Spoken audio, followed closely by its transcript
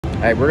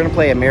right, we're gonna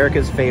play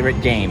America's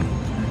favorite game,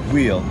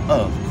 Wheel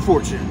of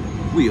Fortune.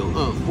 Wheel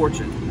of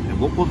Fortune. And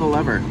we'll pull the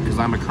lever because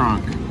I'm a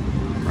crunk,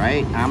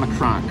 right? I'm a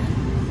crunk.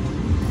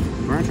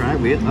 We're gonna try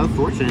Wheel of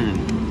Fortune.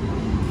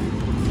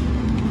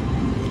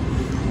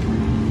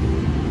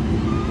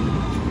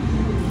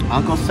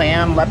 Uncle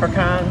Sam,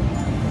 Leprechaun.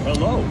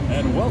 Hello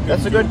and welcome.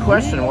 That's a good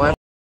question. We'll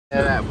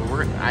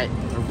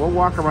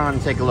walk around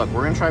and take a look.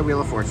 We're gonna try Wheel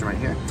of Fortune right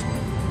here.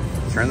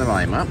 Turn the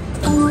volume up.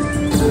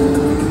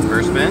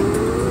 First spin.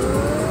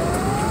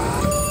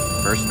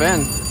 First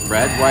spin.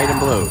 Red, white, and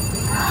blue.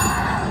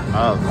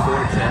 Of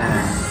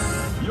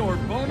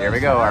Fortune. Here we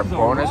go. Our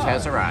bonus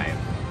has arrived.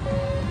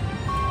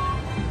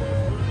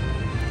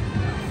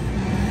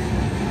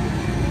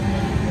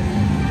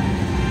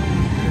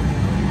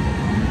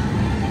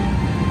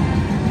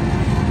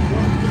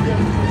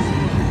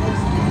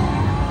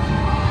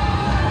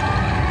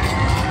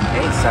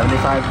 Hey,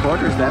 75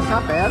 quarters. That's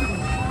not bad.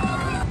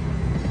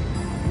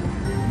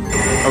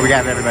 Oh, we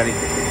got it, everybody.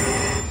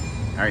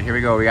 All right, here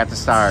we go. We got the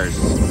stars.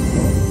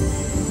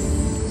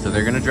 So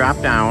they're gonna drop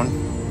down,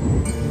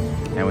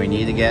 and we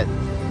need to get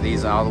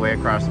these all the way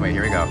across the way.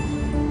 Here we go.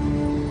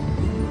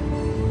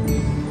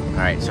 All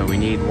right, so we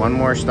need one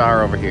more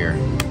star over here.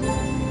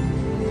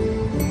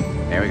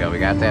 There we go. We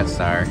got that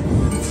star.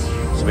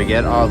 So we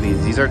get all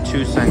these. These are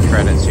 2-cent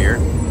credits here.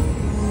 So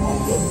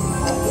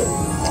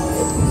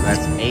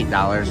that's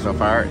 $8 so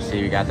far.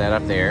 See, we got that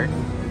up there.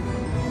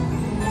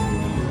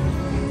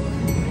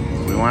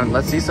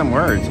 Let's see some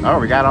words. Oh,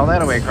 we got all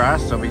that way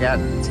across. So we got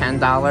 $10,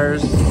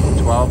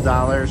 $12,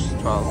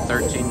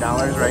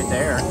 $13 right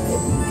there.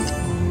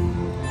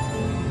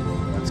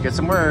 Let's get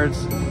some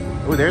words.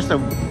 Oh, there's the...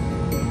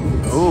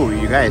 Oh,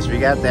 you guys, we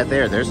got that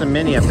there. There's a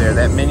mini up there.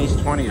 That mini's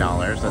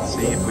 $20. Let's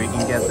see if we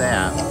can get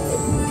that.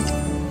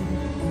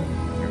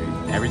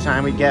 Every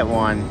time we get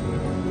one,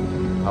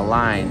 a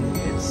line,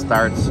 it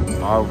starts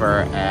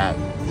over at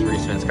 3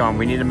 spins. Come on,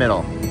 we need a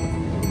middle.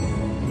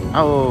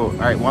 Oh, all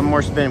right, one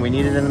more spin. We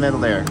need it in the middle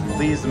there.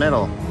 Please, the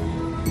middle.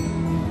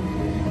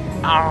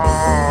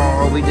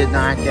 Oh, we did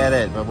not get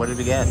it. But what did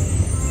we get?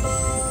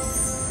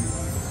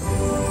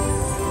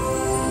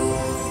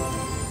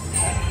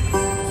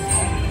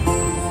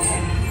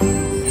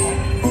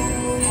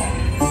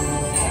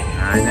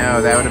 I know,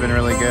 that would have been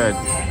really good.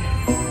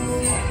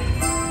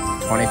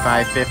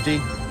 25.50.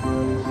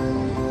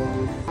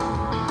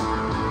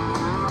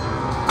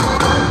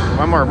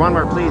 One more,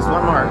 please,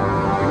 one more.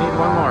 We need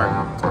one more.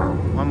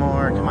 One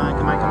more, come on,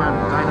 come on, come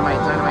on. Dynamite,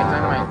 dynamite,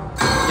 dynamite.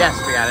 Yes,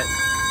 we got it.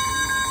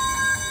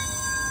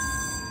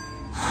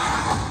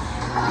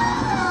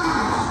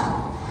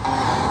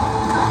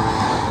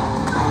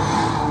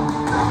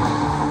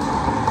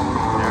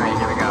 All right,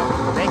 here we go.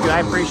 Thank you, I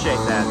appreciate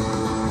that.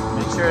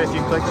 Make sure if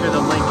you click through the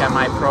link on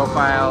my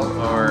profile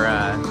or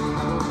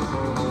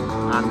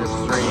on the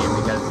stream,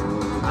 because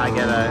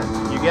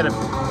you get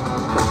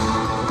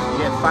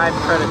 5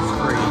 credits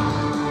free.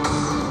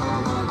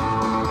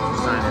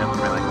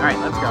 All right,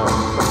 let's go.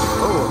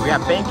 Oh, we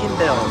got banking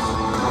bills.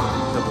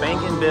 So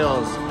banking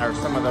bills are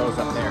some of those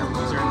up there.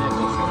 These are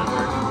nickels,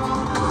 remember?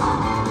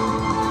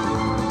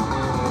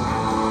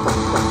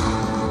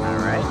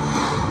 All right.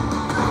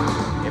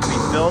 If we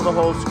fill the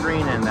whole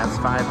screen in, that's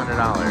 $500.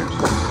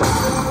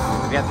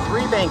 We got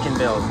 3 banking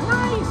bills.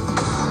 Nice.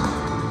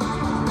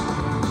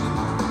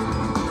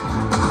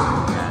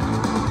 Okay.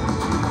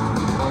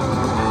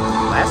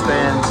 Last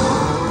spin.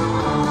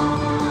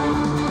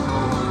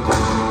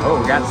 Oh,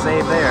 we got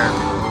saved there.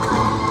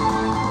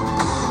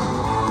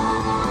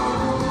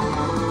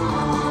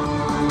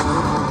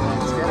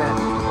 Let's get it.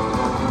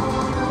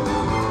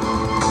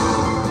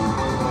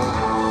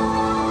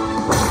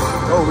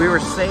 Oh, we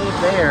were saved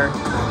there.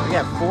 We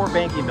got 4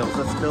 banking bills.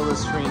 Let's fill this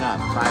screen up.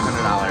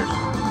 $500.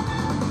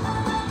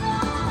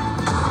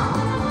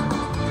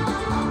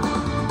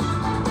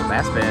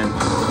 Last spin.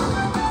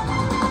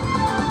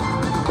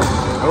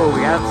 Oh,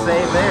 we got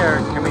saved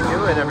there. Can we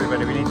do it,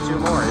 everybody? We need 2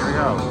 more. Here we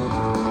go.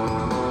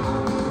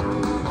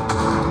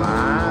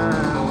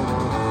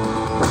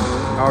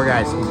 Oh,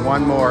 guys,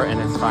 one more and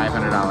it's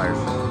 $500.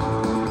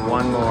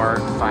 One more,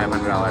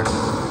 $500.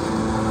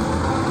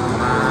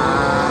 Come on.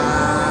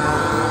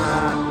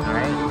 All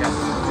right, you got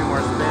 2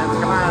 more spins.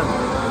 Come on.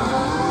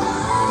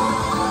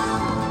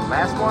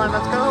 Last one,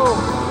 let's go.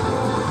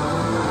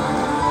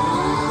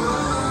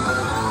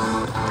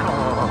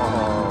 Oh.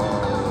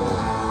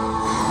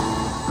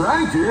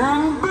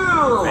 Banking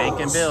bills.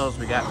 Banking bills.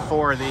 We got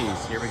 4 of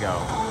these. Here we go.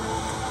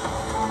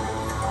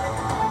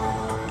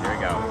 Here we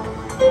go.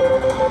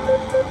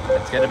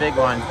 Let's get a big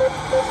one. All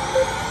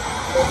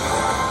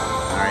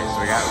right, so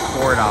we got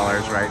 $4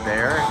 right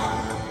there.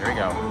 Here we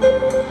go.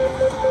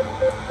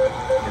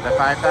 Get the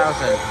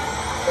 5,000.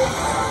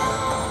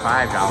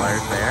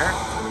 $5 there.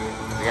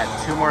 We got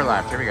 2 more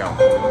left. Here we go.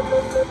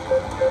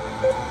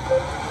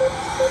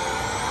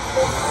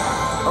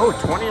 Oh,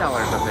 $20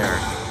 up there.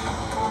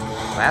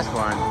 Last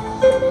one.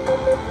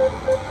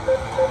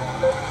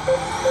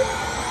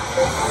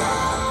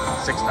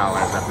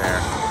 $6 up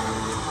there.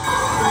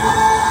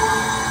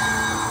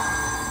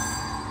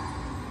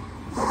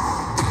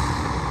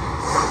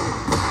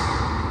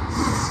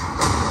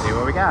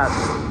 we got?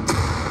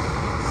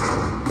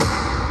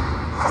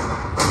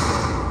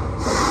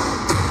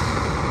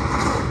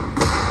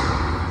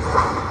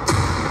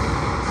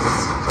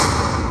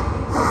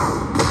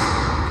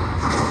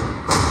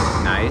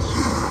 Nice.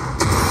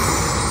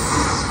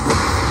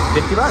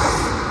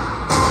 $50.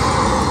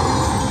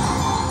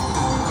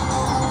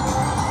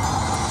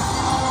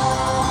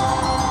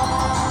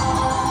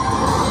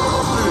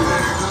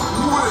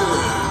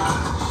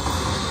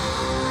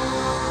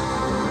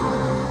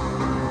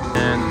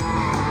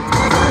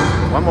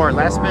 One more,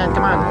 last spin,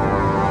 come on.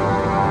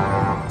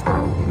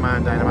 Come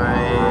on,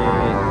 Dynamite.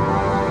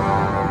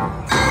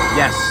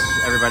 Yes,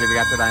 everybody, we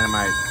got the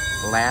Dynamite.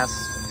 Last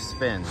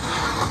spin.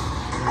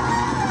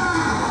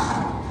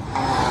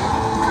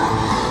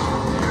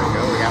 There we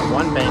go, we got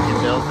one banking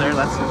bills there.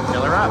 Let's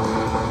fill her up.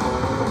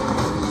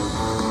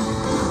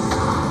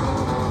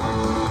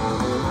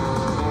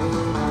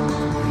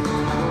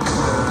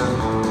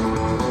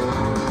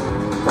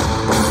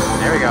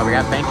 There we go, we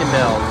got banking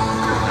bills.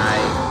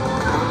 Nice.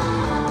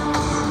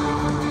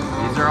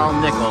 These are all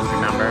nickels,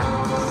 remember?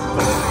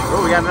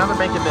 Oh, we got another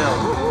banking bill.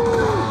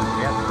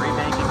 We got 3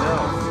 banking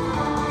bills.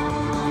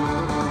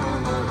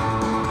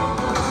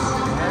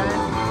 Okay.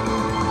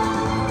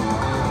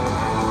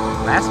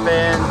 Last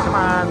spin. Come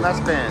on,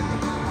 last spin.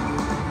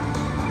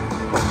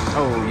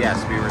 Oh,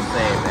 yes, we were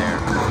saved there.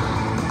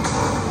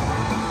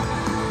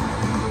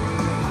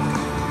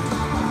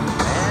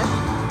 And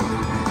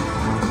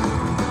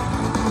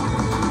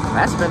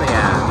last spin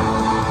again.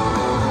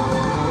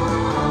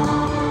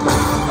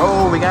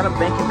 Oh, we got a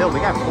banking bill. We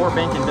got 4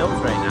 banking bills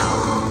right now.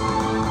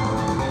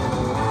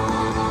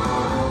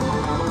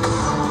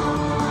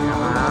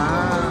 Come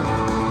on.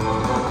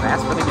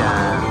 Last one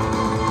again.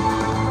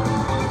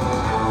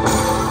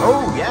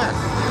 Oh, yes.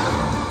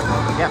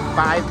 We got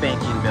 5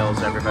 banking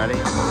bills, everybody.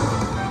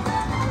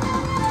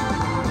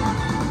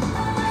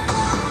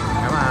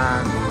 Come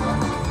on.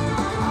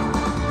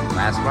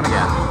 Last one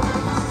again.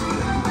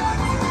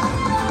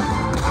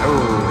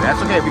 Oh,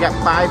 that's okay. We got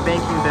 5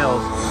 banking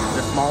bills.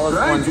 The smallest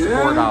one's $4.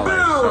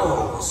 So,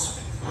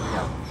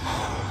 yeah.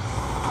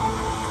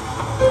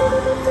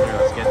 Here,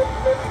 let's get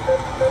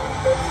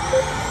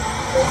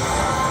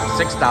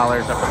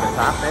 $6 up at the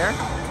top there.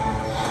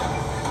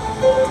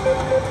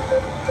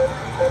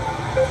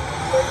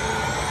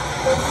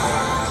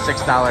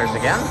 $6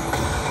 again.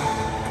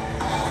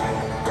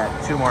 Got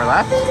 2 more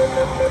left.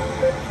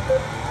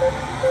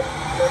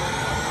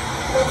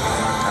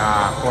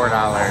 $4.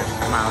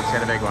 Come on, let's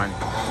get a big one.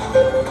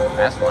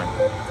 Last one.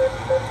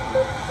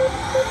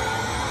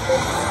 $5.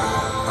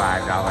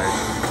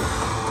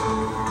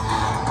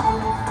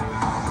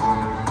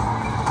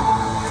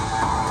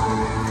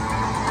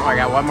 Oh, I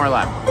got 1 more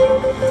left.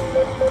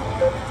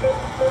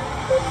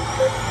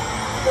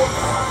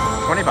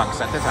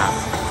 $20 at the top.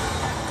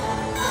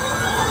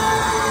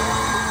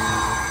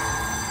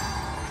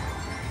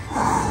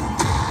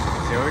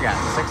 See what we got?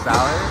 $6.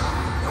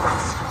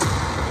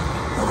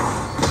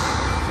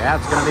 Yeah,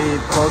 it's gonna be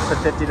close to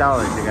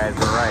 $50. You guys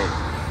are right.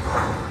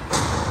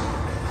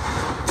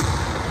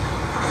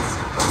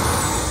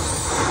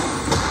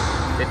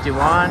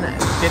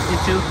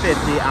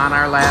 $52.50 on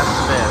our last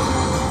spin.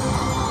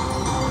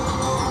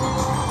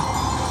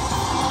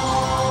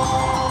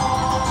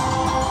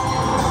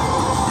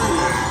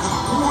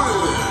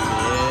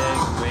 Big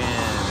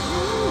win.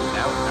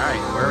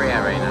 Alright, where are we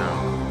at right now?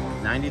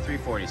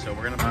 93.40, so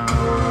we're gonna...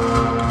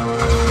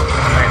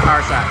 Alright,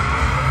 power shot.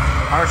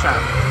 Power shot.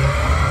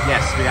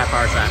 Yes, we got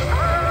power shot.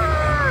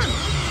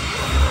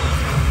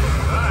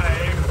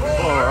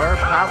 Or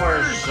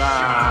power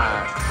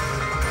shot.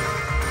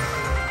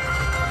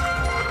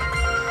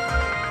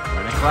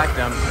 Collect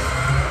them.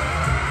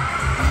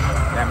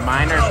 That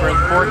miner's worth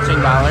 $14.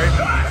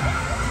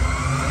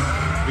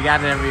 We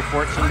got it every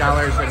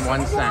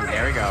 $14.01.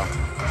 There we go.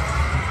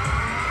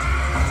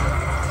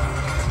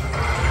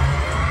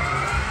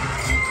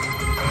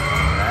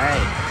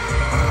 Alright.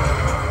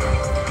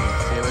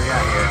 Let's see what we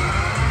got here.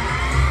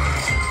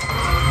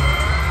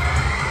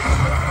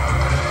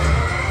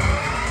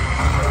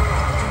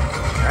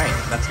 Alright,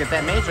 let's get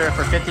that major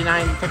for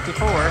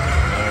 $59.54.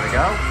 There we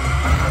go.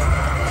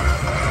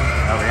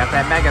 Oh, we got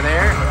that mega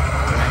there.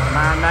 Come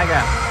on,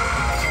 mega.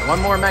 1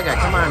 more mega.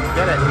 Come on,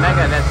 get it.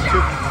 Mega, that's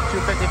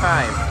 $255.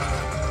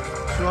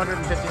 $255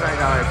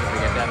 if we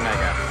get that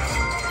mega.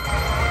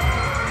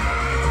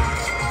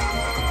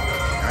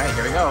 Alright,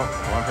 here we go.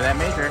 Going for that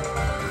major.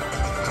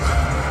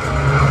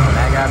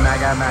 Mega,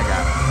 mega,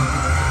 mega.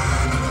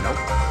 Nope.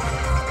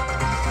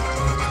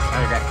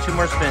 Alright, we got 2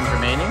 more spins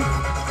remaining.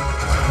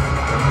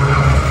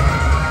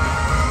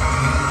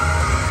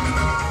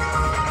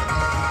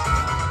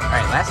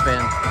 Alright, last spin.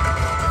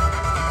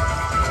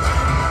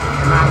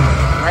 Come on,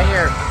 right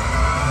here.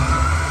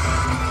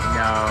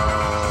 No.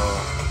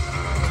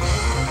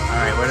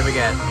 Alright, what do we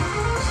get?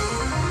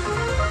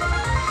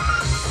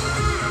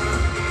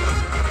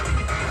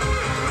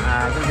 I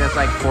think that's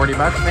like $40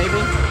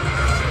 maybe?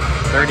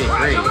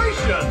 33.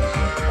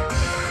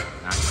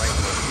 Not quite.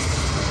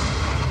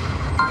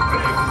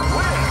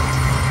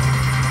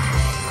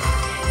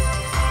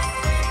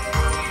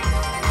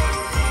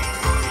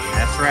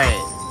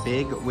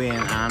 big win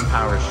on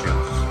power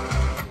shoots.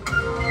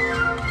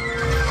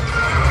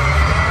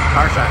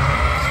 Power shot.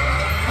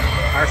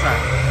 Power shot.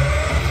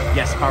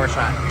 Yes, power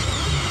shot.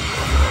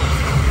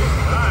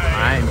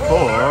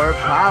 9-4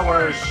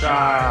 power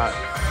shot.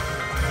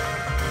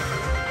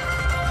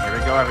 Here we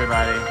go,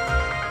 everybody.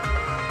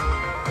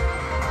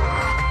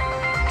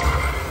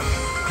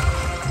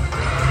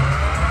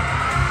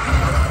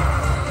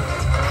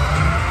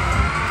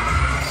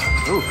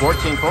 Ooh,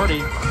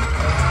 $14.40.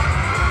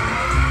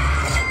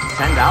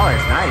 $10,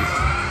 nice.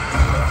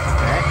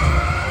 Okay.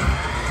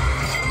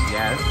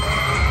 Yes.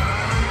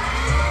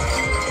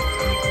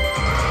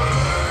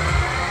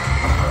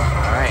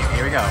 All right,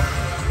 here we go.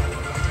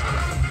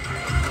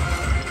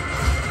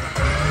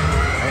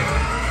 Right.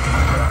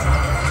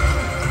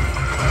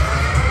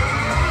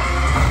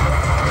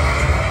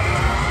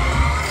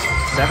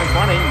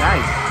 $7.20,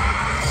 nice.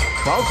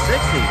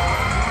 $12.60.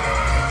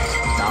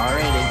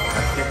 $1.80.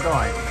 Let's get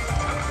going.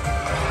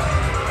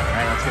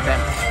 Let's get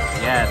that.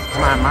 Yes.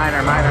 Come on,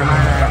 minor.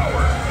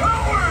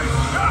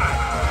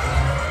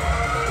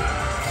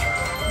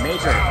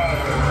 Major.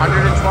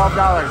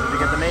 $112 if you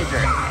get the major.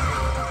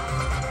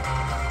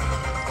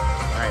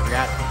 Alright, we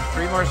got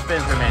 3 more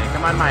spins remaining.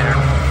 Come on, minor.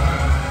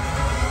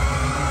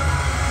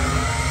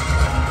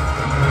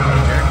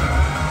 Major.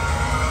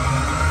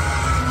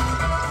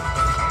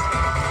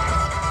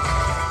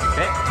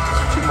 Okay.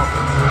 2 more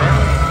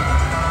spins.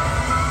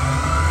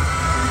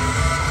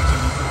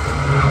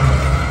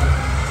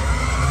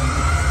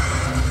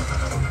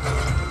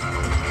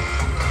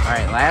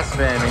 Alright, last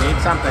spin. We need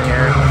something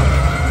here.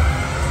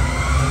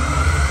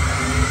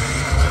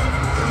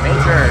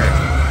 Major.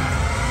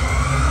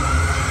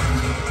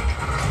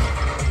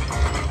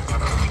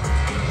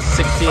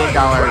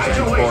 $68.40.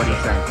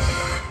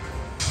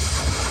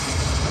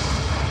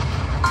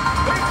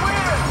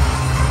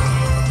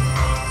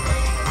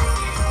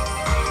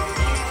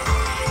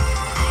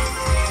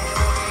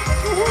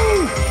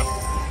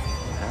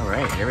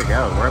 Alright, here we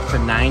go. We're up to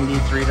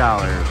 $93,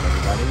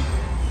 everybody.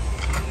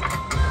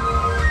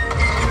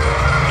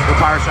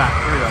 Power shot.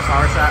 Here we go.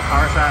 Power shot.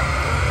 Power shot.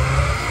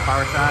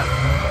 Power shot.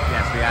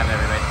 Yes, we got it,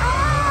 everybody.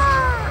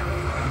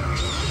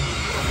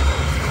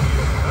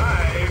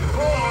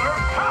 9-4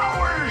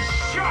 power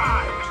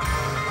shot.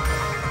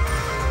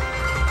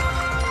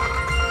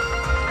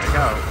 There we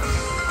go.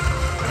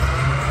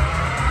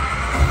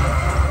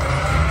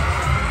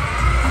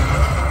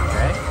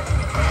 Okay.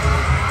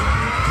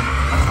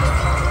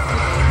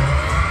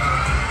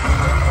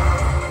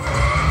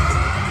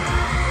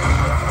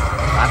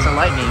 Lots of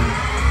lightning.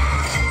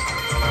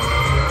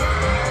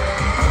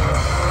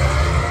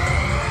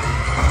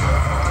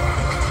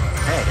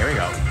 Here we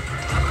go.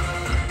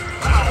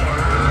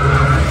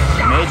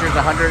 Major's $112.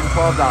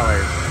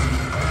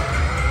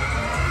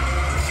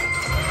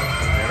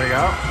 There we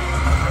go.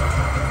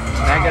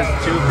 Mega's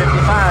 $255.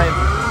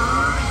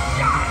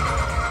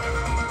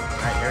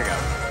 Alright, here we go.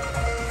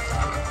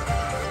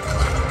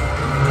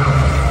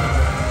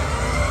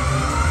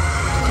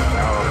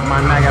 Oh, come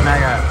on, Mega.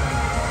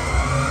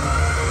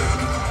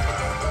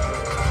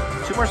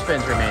 2 more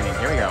spins remaining.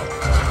 Here we go.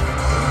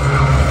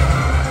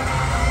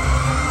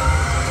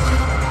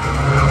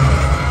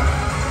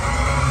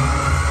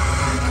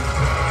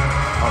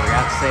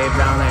 Save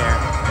down there.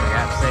 We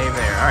got save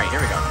there. All right,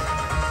 here we go.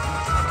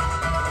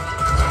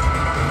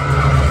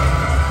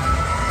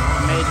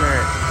 Major.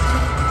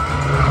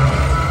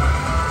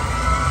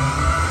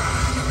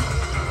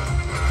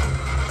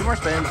 Two more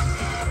spins.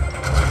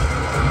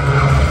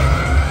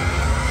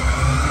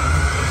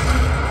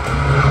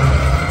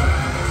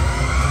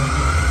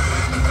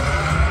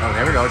 Oh,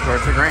 there we go.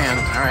 Towards the grand.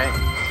 All right.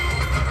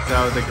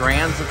 So the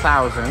grand's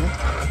 1,000.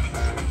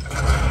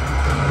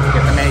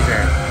 Get the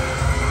major.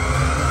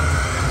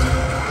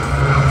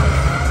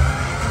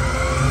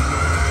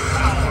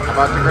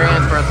 About the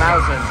grand for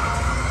 1,000.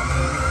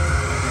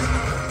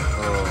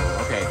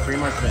 Oh, okay. 3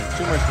 more spins.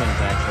 2 more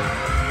spins, actually.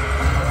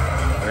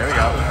 Oh, there we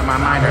go. Come on,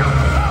 minor.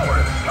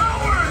 Power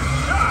shot.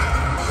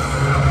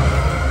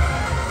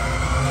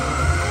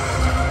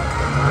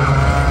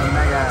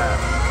 Mega.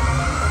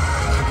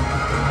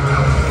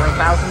 For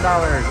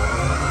 $1,000.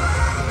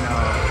 No.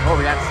 Oh,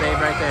 we got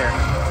saved right there.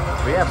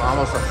 We have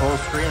almost a full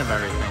screen of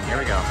everything. Here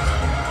we go.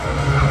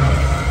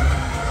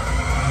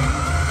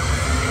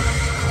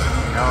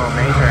 No,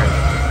 major.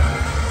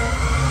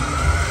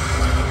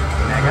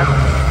 Mega.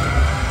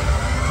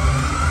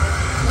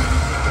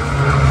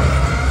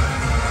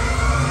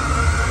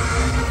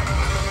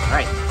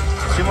 Alright,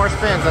 2 more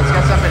spins. Let's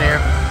get something here.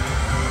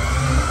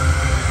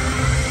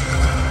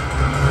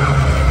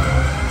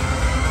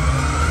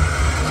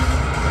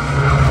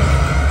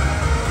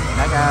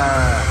 Mega.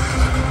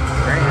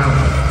 Grand.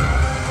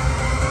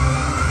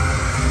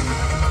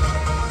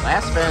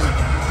 Last spin.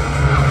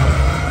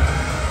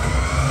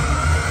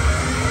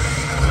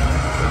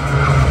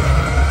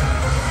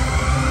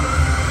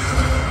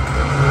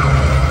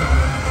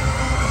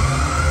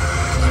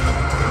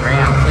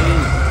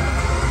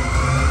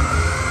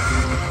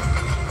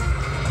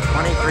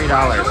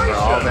 $23 for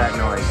all that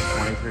noise.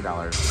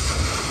 $23.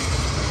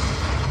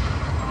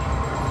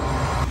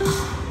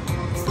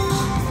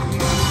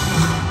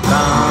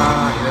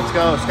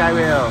 sky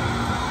wheel.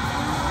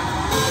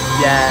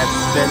 Yes,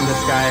 spin the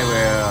sky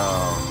wheel.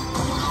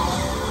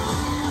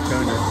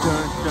 Dun, dun,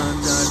 dun, dun,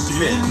 dun.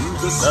 Spin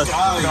the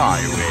sky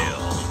wheel.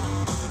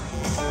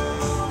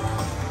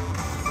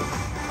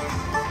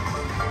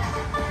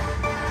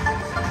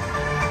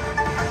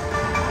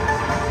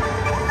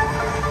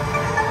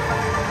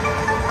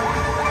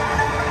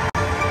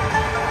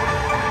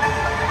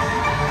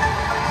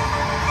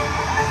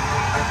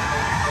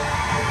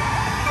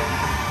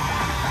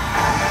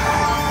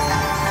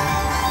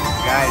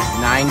 Guys,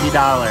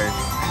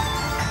 $90.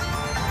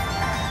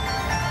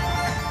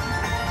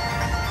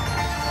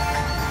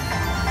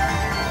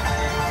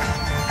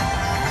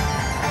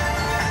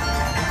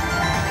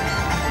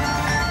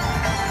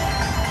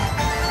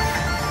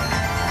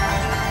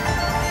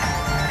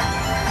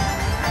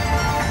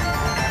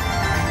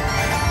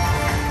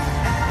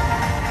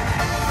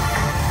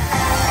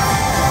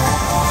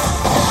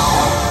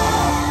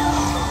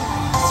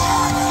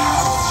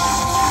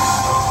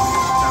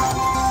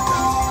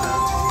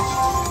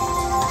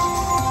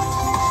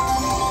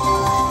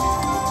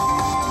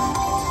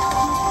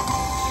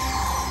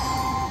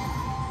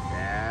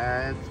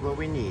 What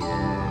we needed.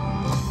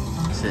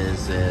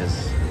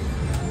 Is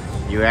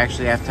you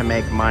actually have to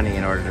make money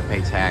in order to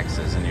pay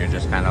taxes, and you're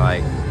just kind of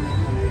like,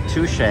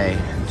 touche,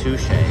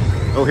 touche.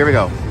 Oh, here we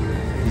go.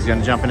 He's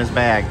gonna jump in his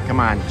bag. Come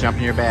on, jump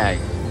in your bag.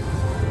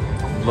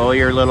 Blow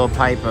your little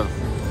pipe of,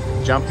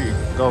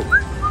 go.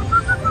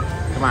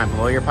 Come on,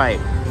 blow your pipe.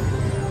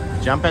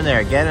 Jump in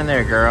there, get in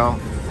there, girl.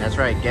 That's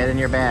right, get in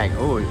your bag.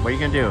 Oh, what are you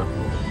gonna do?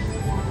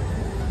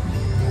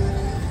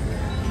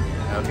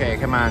 Okay,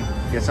 come on,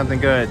 get something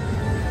good.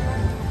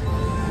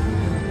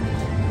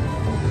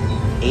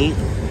 8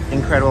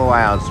 Incredible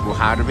Wilds. Well,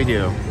 how did we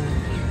do?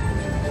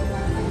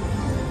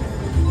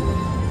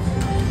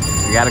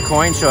 We got a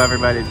coin show,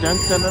 everybody. Dun,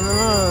 dun, dun,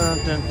 dun,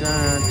 dun,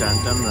 dun, dun,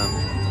 dun, dun.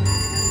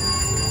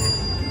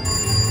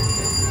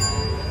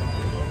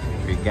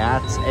 We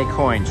got a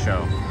coin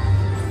show.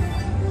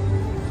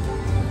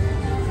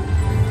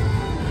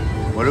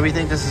 What do we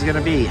think this is going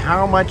to be?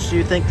 How much do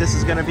you think this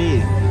is going to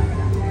be?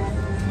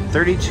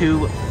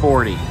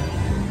 $32.40.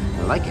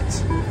 I like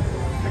it.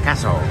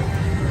 Picasso.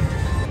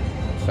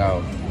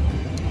 So,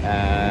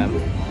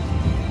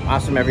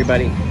 awesome,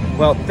 everybody.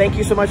 Well, thank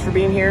you so much for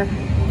being here.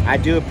 I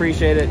do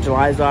appreciate it.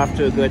 July's off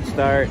to a good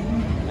start,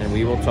 and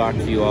we will talk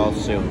to you all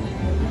soon.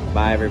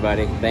 Bye,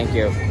 everybody. Thank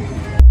you.